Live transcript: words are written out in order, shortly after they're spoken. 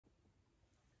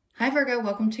Hi Virgo,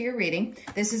 welcome to your reading.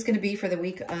 This is going to be for the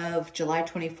week of July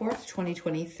 24th,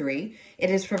 2023.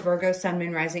 It is for Virgo, Sun,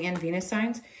 Moon, Rising, and Venus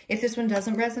signs. If this one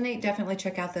doesn't resonate, definitely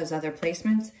check out those other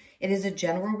placements. It is a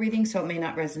general reading, so it may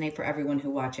not resonate for everyone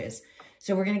who watches.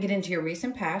 So we're going to get into your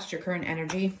recent past, your current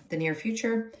energy, the near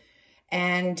future,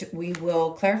 and we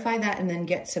will clarify that and then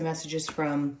get some messages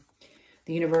from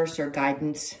the universe or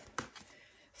guidance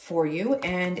for you.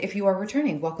 And if you are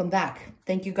returning, welcome back.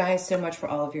 Thank you guys so much for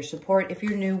all of your support. If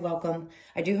you're new, welcome.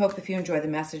 I do hope if you enjoy the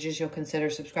messages, you'll consider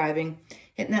subscribing,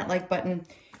 hitting that like button.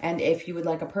 And if you would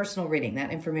like a personal reading, that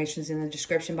information is in the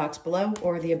description box below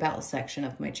or the about section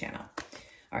of my channel.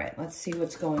 All right, let's see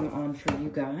what's going on for you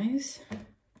guys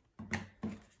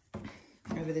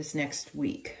over this next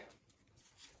week.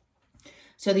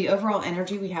 So the overall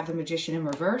energy, we have the Magician in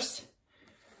reverse.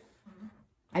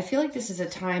 I feel like this is a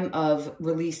time of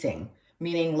releasing,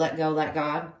 meaning let go, let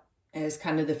God is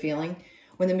kind of the feeling.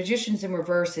 When the Magician's in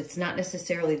reverse, it's not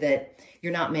necessarily that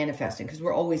you're not manifesting because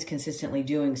we're always consistently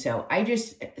doing so. I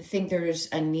just think there's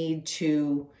a need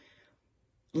to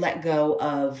let go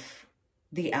of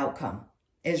the outcome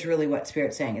is really what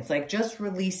Spirit's saying. It's like, just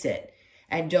release it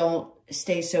and don't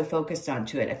stay so focused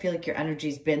onto it. I feel like your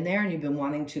energy's been there and you've been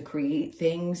wanting to create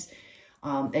things.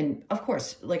 And of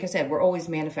course, like I said, we're always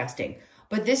manifesting.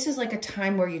 But this is like a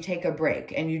time where you take a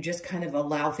break and you just kind of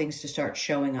allow things to start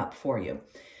showing up for you.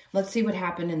 Let's see what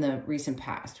happened in the recent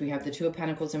past. We have the Two of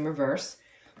Pentacles in reverse,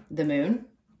 the Moon.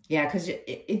 Yeah, because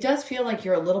it does feel like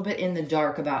you're a little bit in the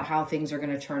dark about how things are going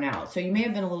to turn out. So you may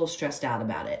have been a little stressed out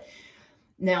about it.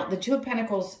 Now, the Two of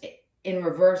Pentacles in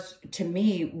reverse, to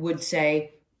me, would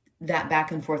say that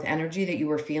back and forth energy that you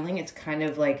were feeling. It's kind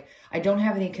of like, I don't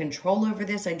have any control over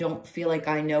this. I don't feel like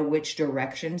I know which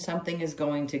direction something is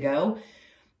going to go.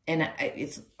 And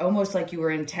it's almost like you were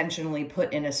intentionally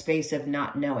put in a space of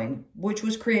not knowing, which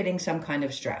was creating some kind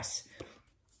of stress.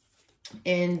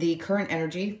 In the current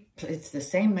energy, it's the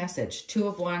same message. Two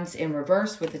of Wands in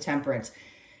reverse with the Temperance.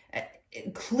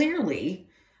 Clearly,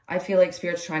 I feel like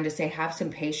Spirit's trying to say, have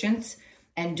some patience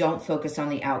and don't focus on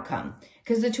the outcome.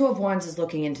 Because the Two of Wands is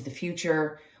looking into the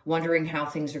future, wondering how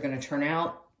things are going to turn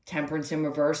out. Temperance in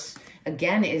reverse,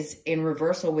 again, is in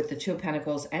reversal with the Two of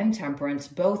Pentacles and Temperance,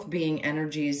 both being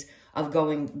energies of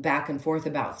going back and forth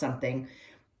about something.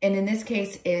 And in this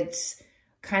case, it's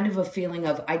kind of a feeling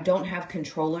of, I don't have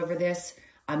control over this.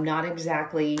 I'm not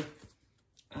exactly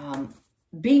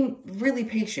being really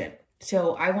patient.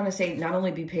 So I want to say, not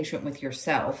only be patient with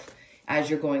yourself as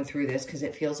you're going through this, because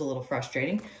it feels a little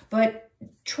frustrating, but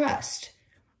trust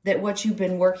that what you've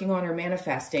been working on or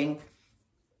manifesting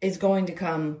is going to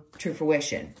come to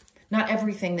fruition. Not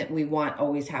everything that we want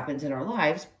always happens in our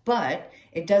lives, but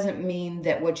it doesn't mean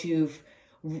that what you've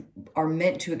are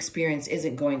meant to experience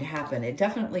isn't going to happen. It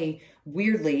definitely,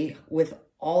 weirdly, with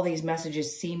all these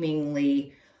messages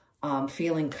seemingly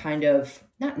feeling kind of,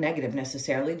 not negative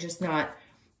necessarily, just not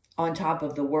on top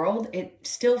of the world, it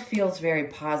still feels very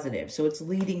positive. So it's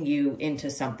leading you into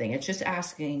something. It's just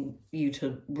asking you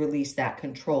to release that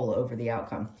control over the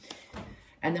outcome.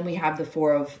 And then we have the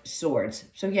Four of Swords.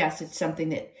 So yes, it's something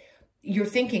that you're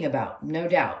thinking about, no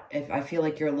doubt. If I feel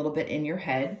like you're a little bit in your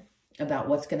head about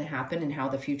what's going to happen and how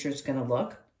the future is going to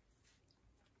look.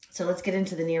 So let's get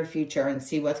into the near future and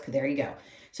see what's, there you go.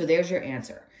 So there's your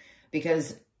answer.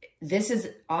 Because this is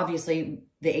obviously,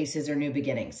 the aces are new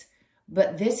beginnings.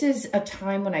 But this is a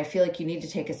time when I feel like you need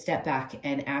to take a step back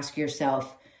and ask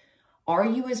yourself, are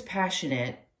you as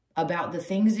passionate about the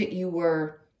things that you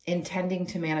were intending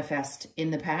to manifest in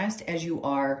the past as you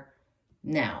are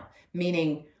now?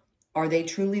 Meaning, are they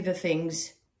truly the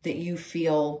things that you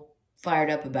feel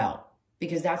fired up about?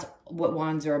 Because that's what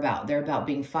wands are about. They're about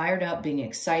being fired up, being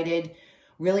excited,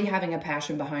 really having a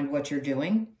passion behind what you're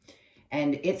doing.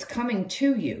 And it's coming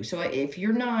to you. So if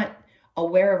you're not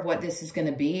aware of what this is going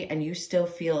to be and you still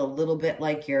feel a little bit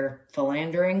like you're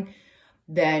philandering,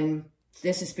 then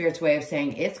this is Spirit's way of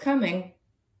saying it's coming.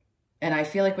 And I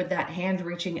feel like with that hand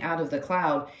reaching out of the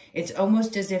cloud, it's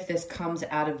almost as if this comes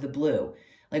out of the blue.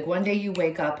 Like one day you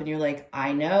wake up and you're like,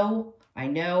 I know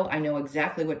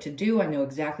exactly what to do. I know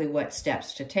exactly what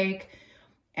steps to take.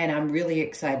 And I'm really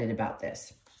excited about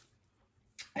this.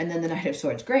 And then the Knight of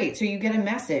Swords, great. So you get a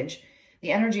message.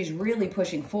 The energy is really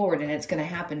pushing forward and it's going to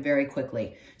happen very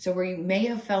quickly. So where you may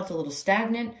have felt a little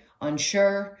stagnant,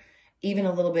 unsure, even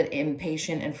a little bit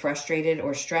impatient and frustrated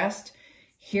or stressed,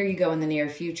 here you go in the near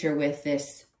future with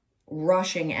this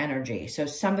rushing energy. So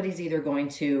somebody's either going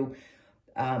to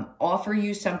offer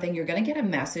you something. You're going to get a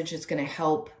message that's going to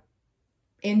help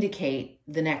indicate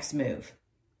the next move.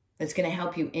 That's going to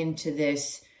help you into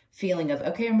this feeling of,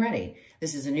 okay, I'm ready.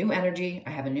 This is a new energy.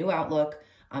 I have a new outlook.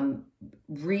 I'm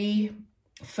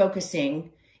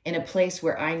focusing in a place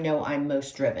where I know I'm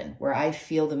most driven, where I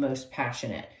feel the most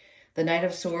passionate. The Knight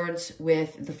of Swords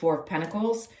with the Four of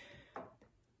Pentacles.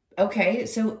 Okay,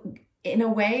 so in a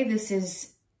way, this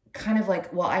is kind of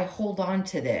like, well, I hold on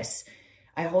to this.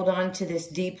 I hold on to this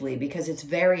deeply because it's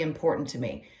very important to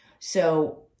me.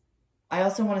 So I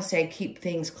also want to say keep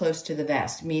things close to the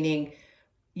vest, meaning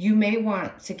you may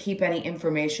want to keep any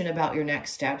information about your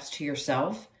next steps to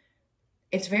yourself.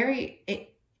 It's very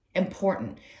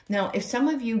important. Now, if some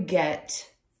of you get,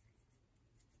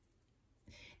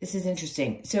 this is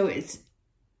interesting. So it's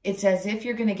as if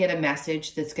you're going to get a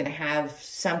message that's going to have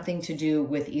something to do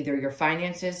with either your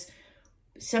finances,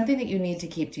 something that you need to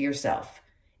keep to yourself.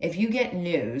 If you get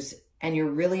news and you're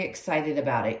really excited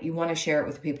about it, you want to share it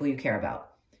with the people you care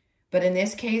about. But in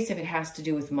this case, if it has to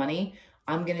do with money,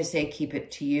 I'm going to say keep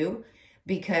it to you,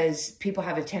 because people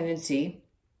have a tendency,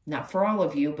 not for all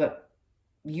of you, but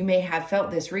you may have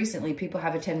felt this recently, people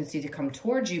have a tendency to come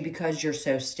towards you because you're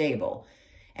so stable.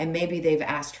 And maybe they've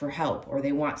asked for help or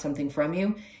they want something from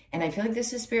you. And I feel like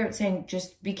this is Spirit saying,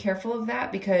 just be careful of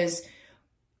that, because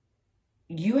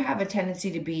you have a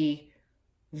tendency to be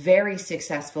very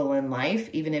successful in life,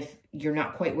 even if you're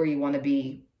not quite where you want to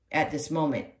be at this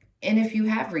moment. And if you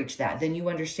have reached that, then you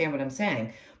understand what I'm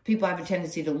saying. People have a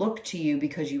tendency to look to you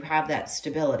because you have that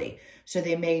stability. So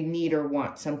they may need or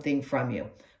want something from you.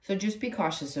 So just be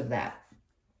cautious of that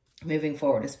moving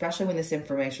forward, especially when this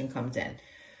information comes in.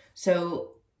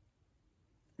 So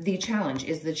the challenge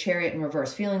is the Chariot in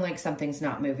reverse, feeling like something's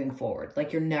not moving forward,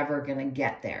 like you're never going to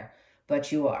get there,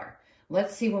 but you are.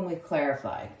 Let's see when we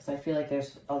clarify, because I feel like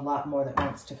there's a lot more that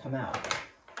wants to come out.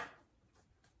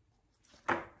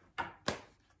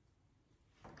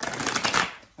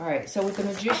 All right, so with the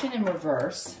Magician in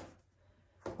reverse,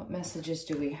 what messages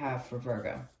do we have for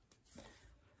Virgo?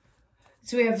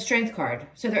 So we have the Strength card.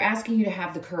 So they're asking you to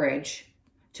have the courage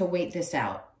to wait this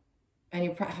out.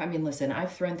 And I mean, listen,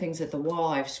 I've thrown things at the wall.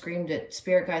 I've screamed at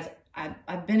spirit guides.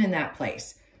 I've been in that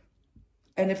place.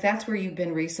 And if that's where you've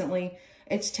been recently,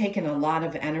 it's taken a lot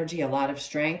of energy, a lot of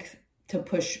strength to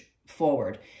push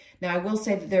forward. Now, I will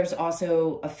say that there's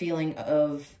also a feeling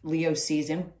of Leo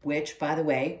season, which, by the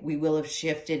way, we will have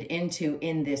shifted into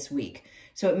in this week.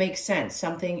 So it makes sense.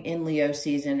 Something in Leo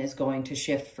season is going to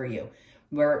shift for you.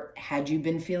 Where had you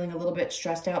been feeling a little bit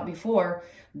stressed out before,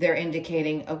 they're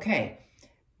indicating, okay,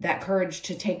 that courage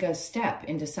to take a step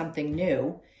into something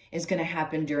new is going to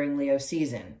happen during Leo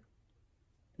season.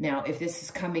 Now, if this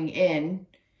is coming in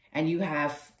and you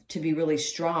have to be really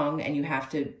strong and you have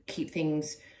to keep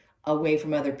things away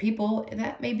from other people,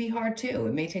 that may be hard too.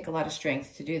 It may take a lot of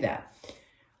strength to do that.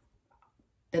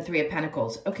 The Three of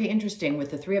Pentacles. Okay, interesting. With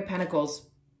the Three of Pentacles,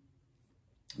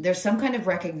 there's some kind of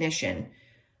recognition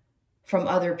from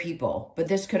other people, but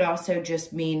this could also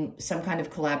just mean some kind of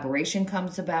collaboration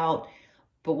comes about.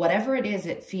 But whatever it is,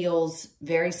 it feels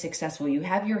very successful. You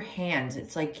have your hands.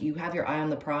 It's like you have your eye on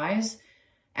the prize,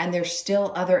 and there's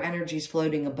still other energies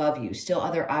floating above you, still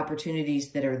other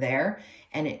opportunities that are there.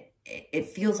 And it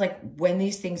feels like when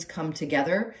these things come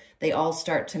together, they all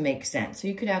start to make sense. So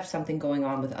you could have something going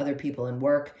on with other people in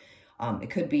work. It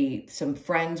could be some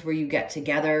friends where you get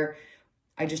together.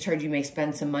 I just heard you may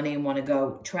spend some money and want to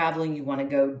go traveling. You want to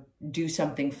go do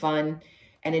something fun.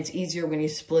 And it's easier when you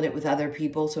split it with other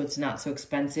people, so it's not so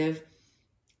expensive.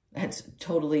 That's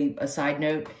totally a side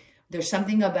note. There's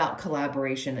something about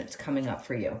collaboration that's coming up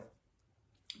for you.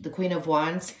 The Queen of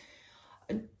Wands.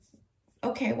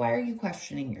 Okay, why are you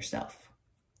questioning yourself?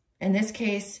 In this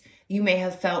case, you may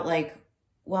have felt like,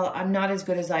 well, I'm not as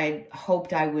good as I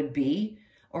hoped I would be,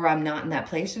 or I'm not in that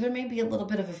place. Or there may be a little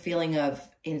bit of a feeling of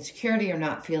insecurity or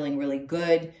not feeling really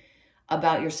good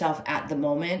about yourself at the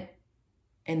moment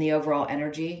and the overall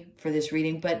energy for this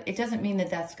reading. But it doesn't mean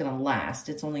that that's going to last.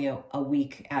 It's only a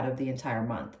week out of the entire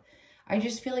month. I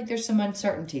just feel like there's some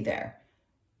uncertainty there.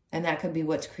 And that could be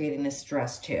what's creating this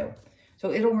stress too.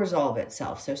 So it'll resolve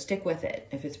itself. So stick with it.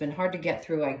 If it's been hard to get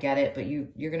through, I get it, but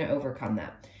you're going to overcome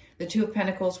that. The Two of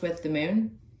Pentacles with the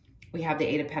Moon, we have the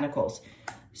Eight of Pentacles.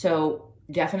 So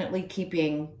definitely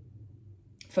keeping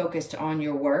focused on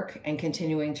your work and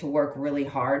continuing to work really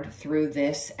hard through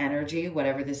this energy,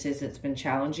 whatever this is that's been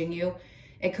challenging you.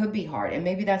 It could be hard. And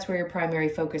maybe that's where your primary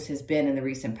focus has been in the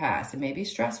recent past. It may be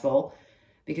stressful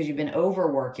because you've been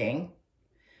overworking.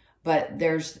 But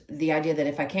there's the idea that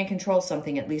if I can't control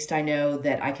something, at least I know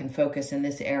that I can focus in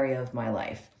this area of my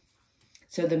life.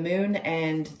 So the Moon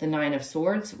and the Nine of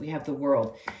Swords, we have the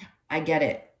World. I get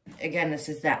it. Again, this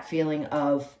is that feeling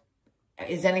of,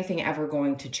 is anything ever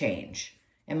going to change?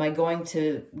 Am I going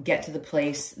to get to the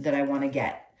place that I want to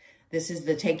get? This is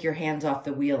the take your hands off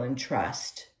the wheel and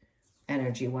trust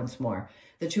energy once more.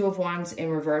 The Two of Wands in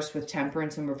reverse with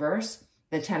Temperance in reverse.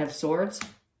 The Ten of Swords.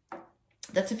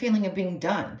 That's a feeling of being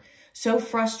done. So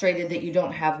frustrated that you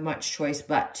don't have much choice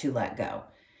but to let go.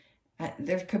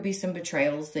 There could be some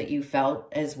betrayals that you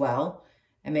felt as well.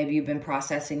 And maybe you've been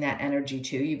processing that energy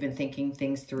too. You've been thinking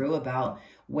things through about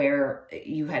where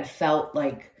you had felt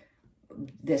like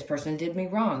this person did me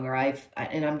wrong, or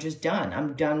I'm just done.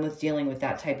 I'm done with dealing with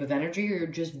that type of energy. Or you're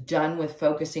just done with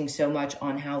focusing so much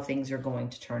on how things are going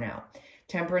to turn out.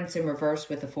 Temperance in reverse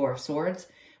with the Four of Swords.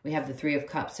 We have the Three of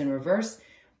Cups in reverse.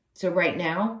 So right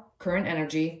now, current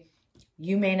energy,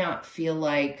 you may not feel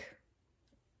like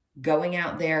going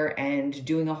out there and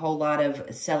doing a whole lot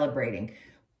of celebrating.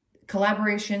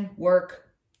 Collaboration, work,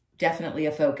 definitely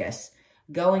a focus.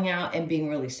 Going out and being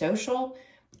really social,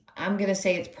 I'm going to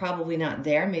say it's probably not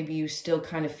there. Maybe you still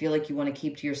kind of feel like you want to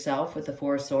keep to yourself with the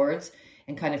Four of Swords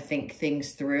and kind of think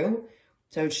things through.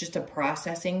 So it's just a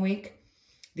processing week.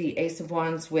 The Ace of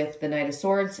Wands with the Knight of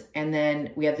Swords, and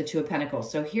then we have the Two of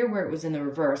Pentacles. So here where it was in the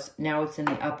reverse, now it's in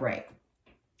the upright.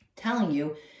 Telling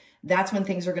you that's when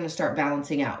things are going to start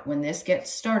balancing out. When this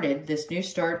gets started, this new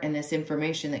start and this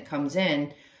information that comes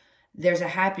in, there's a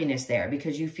happiness there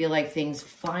because you feel like things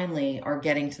finally are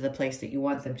getting to the place that you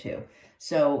want them to.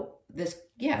 So this,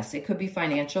 yes, it could be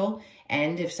financial.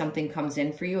 And if something comes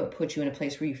in for you, it puts you in a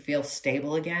place where you feel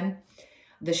stable again.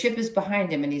 The ship is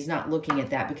behind him and he's not looking at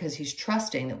that because he's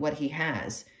trusting that what he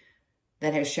has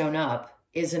that has shown up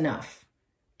is enough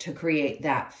to create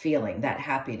that feeling, that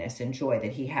happiness and joy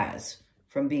that he has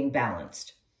from being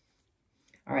balanced.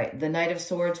 All right, the Knight of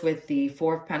Swords with the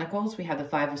Four of Pentacles. We have the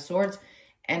Five of Swords.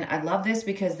 And I love this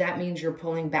because that means you're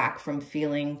pulling back from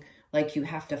feeling like you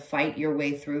have to fight your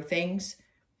way through things.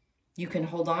 You can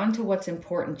hold on to what's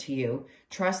important to you.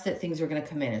 Trust that things are going to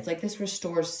come in. It's like this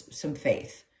restores some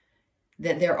faith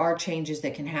that there are changes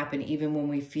that can happen even when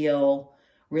we feel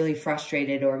really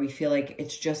frustrated or we feel like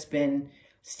it's just been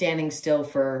standing still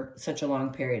for such a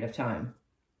long period of time.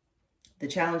 The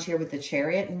challenge here with the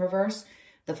Chariot in reverse,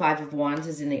 the Five of Wands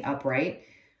is in the upright.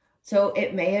 So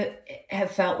it may have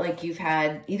felt like you've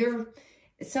had either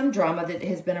some drama that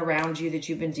has been around you that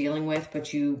you've been dealing with,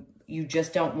 but you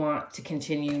just don't want to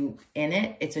continue in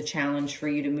it. It's a challenge for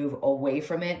you to move away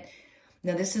from it.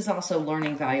 Now, this is also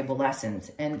learning valuable lessons.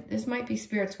 And this might be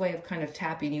Spirit's way of kind of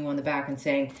tapping you on the back and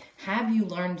saying, have you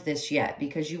learned this yet?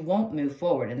 Because you won't move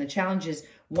forward. And the challenge is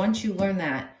once you learn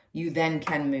that, you then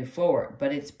can move forward.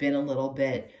 But it's been a little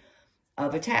bit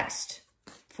of a test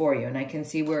for you. And I can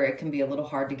see where it can be a little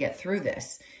hard to get through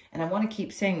this. And I want to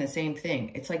keep saying the same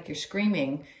thing. It's like you're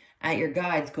screaming at your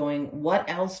guides going, what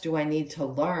else do I need to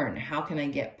learn? How can I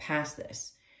get past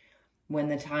this? When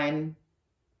the time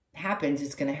happens,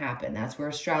 it's going to happen. That's where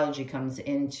astrology comes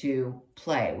into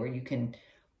play, where you can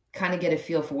kind of get a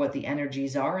feel for what the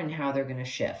energies are and how they're going to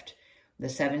shift. The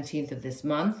 17th of this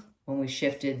month, when we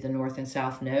shifted the North and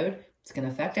South node, it's going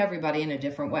to affect everybody in a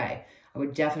different way. I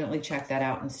would definitely check that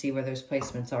out and see where those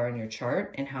placements are in your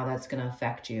chart and how that's going to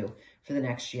affect you for the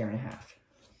next year and a half.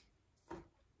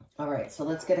 All right, so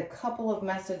let's get a couple of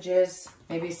messages,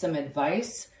 maybe some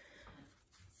advice.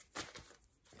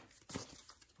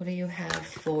 What do you have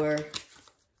for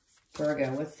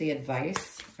Virgo? What's the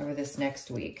advice over this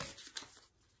next week?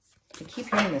 I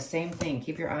keep hearing the same thing.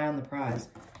 Keep your eye on the prize.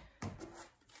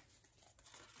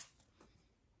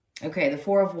 Okay, the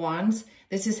Four of Wands.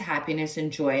 This is happiness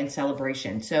and joy and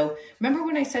celebration. So remember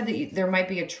when I said that there might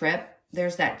be a trip?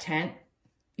 There's that tent.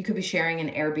 You could be sharing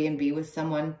an Airbnb with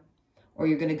someone, or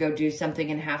you're going to go do something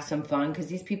and have some fun because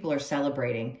these people are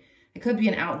celebrating. It could be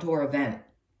an outdoor event,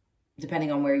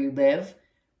 depending on where you live.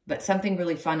 But something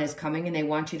really fun is coming and they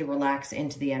want you to relax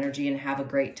into the energy and have a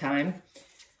great time.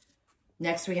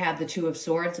 Next, we have the Two of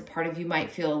Swords. A part of you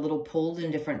might feel a little pulled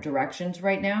in different directions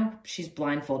right now. She's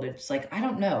blindfolded. It's like, I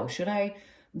don't know. Should I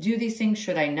do these things?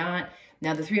 Should I not?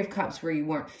 Now, the Three of Cups where you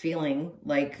weren't feeling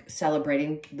like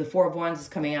celebrating. The Four of Wands is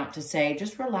coming out to say,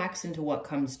 just relax into what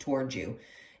comes towards you.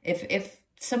 If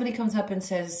somebody comes up and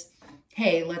says,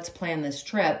 hey, let's plan this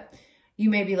trip, you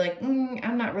may be like,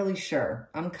 I'm not really sure.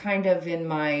 I'm kind of in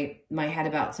my head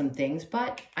about some things,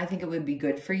 but I think it would be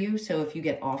good for you. So if you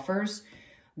get offers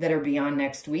that are beyond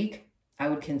next week, I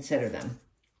would consider them.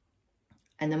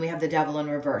 And then we have the Devil in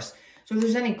reverse. So if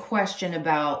there's any question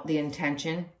about the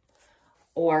intention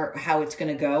or how it's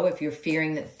going to go, if you're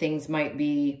fearing that things might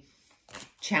be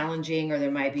challenging or there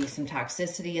might be some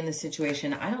toxicity in the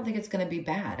situation, I don't think it's going to be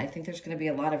bad. I think there's going to be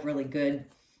a lot of really good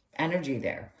energy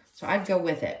there. So I'd go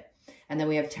with it. And then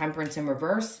we have Temperance in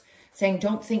reverse, saying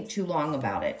don't think too long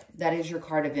about it. That is your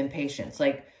card of impatience.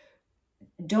 Like,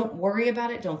 don't worry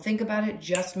about it. Don't think about it.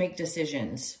 Just make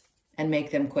decisions and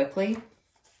make them quickly.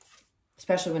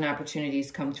 especially when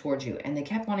opportunities come towards you. And they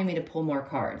kept wanting me to pull more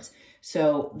cards.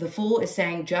 So the Fool is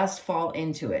saying just fall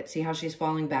into it. See how she's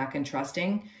falling back and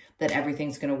trusting that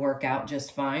everything's going to work out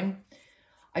just fine.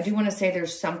 I do want to say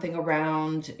there's something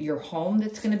around your home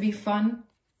that's going to be fun.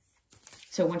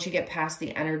 So once you get past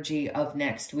the energy of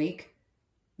next week,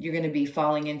 you're going to be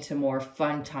falling into more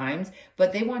fun times.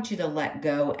 But they want you to let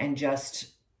go and just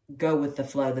go with the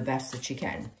flow the best that you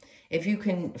can. If you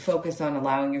can focus on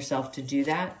allowing yourself to do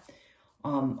that,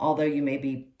 although you may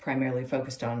be primarily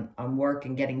focused on work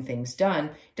and getting things done,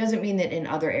 doesn't mean that in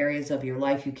other areas of your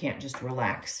life you can't just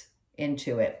relax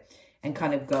into it and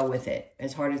kind of go with it,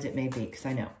 as hard as it may be, because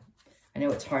I know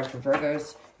it's hard for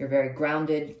Virgos. You're very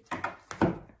grounded.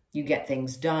 You get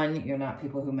things done. You're not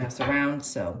people who mess around,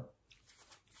 so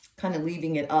kind of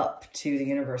leaving it up to the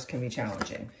universe can be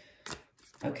challenging.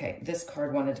 Okay, this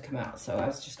card wanted to come out, so I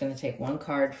was just going to take one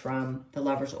card from the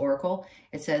Lover's Oracle.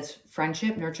 It says,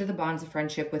 friendship, nurture the bonds of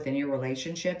friendship within your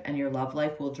relationship and your love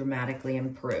life will dramatically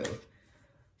improve.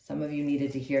 Some of you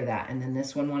needed to hear that. And then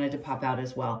this one wanted to pop out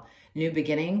as well. New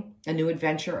beginning, a new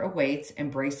adventure awaits.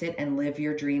 Embrace it and live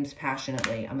your dreams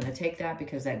passionately. I'm going to take that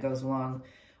because that goes along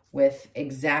with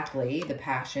exactly the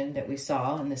passion that we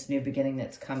saw in this new beginning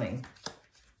that's coming.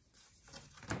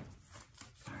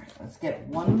 All right, let's get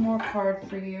one more card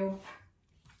for you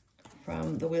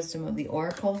from the Wisdom of the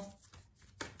Oracle.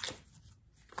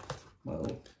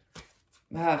 Whoa.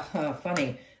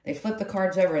 Funny. They flipped the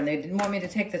cards over and they didn't want me to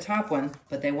take the top one,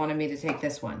 but they wanted me to take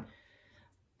this one.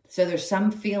 So there's some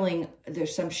feeling,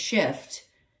 there's some shift,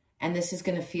 and this is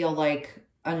going to feel like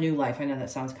a new life. I know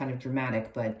that sounds kind of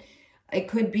dramatic, but it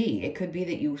could be. It could be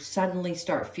that you suddenly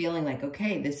start feeling like,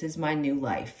 okay, this is my new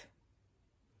life.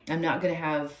 I'm not going to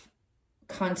have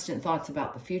constant thoughts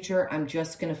about the future. I'm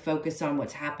just going to focus on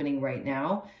what's happening right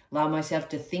now. Allow myself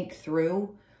to think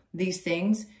through these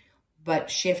things, but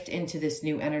shift into this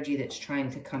new energy that's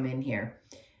trying to come in here.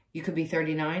 You could be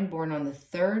 39, born on the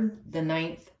 3rd, the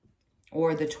 9th,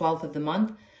 or the 12th of the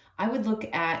month. I would look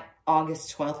at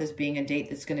August 12th as being a date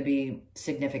that's going to be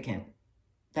significant.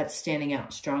 That's standing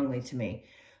out strongly to me.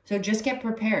 So just get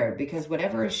prepared, because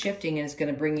whatever is shifting is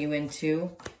going to bring you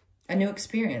into a new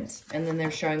experience. And then they're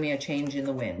showing me a change in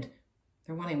the wind.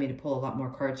 They're wanting me to pull a lot more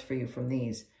cards for you from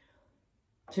these.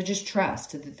 So just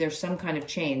trust that there's some kind of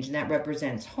change, and that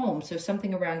represents home. So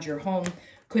something around your home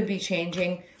could be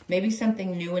changing, maybe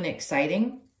something new and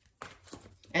exciting.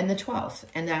 And the 12th,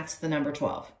 and that's the number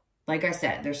 12. Like I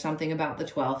said, there's something about the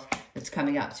 12th that's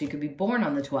coming up. So you could be born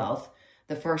on the 12th,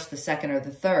 the 1st, the 2nd, or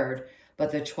the 3rd,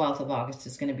 but the 12th of August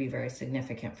is going to be very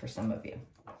significant for some of you.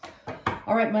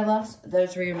 All right, my loves,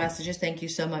 those were your messages. Thank you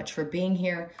so much for being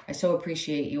here. I so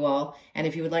appreciate you all. And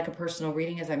if you would like a personal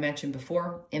reading, as I mentioned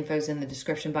before, info's in the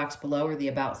description box below or the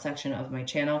About section of my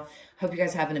channel. Hope you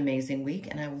guys have an amazing week,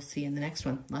 and I will see you in the next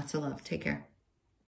one. Lots of love. Take care.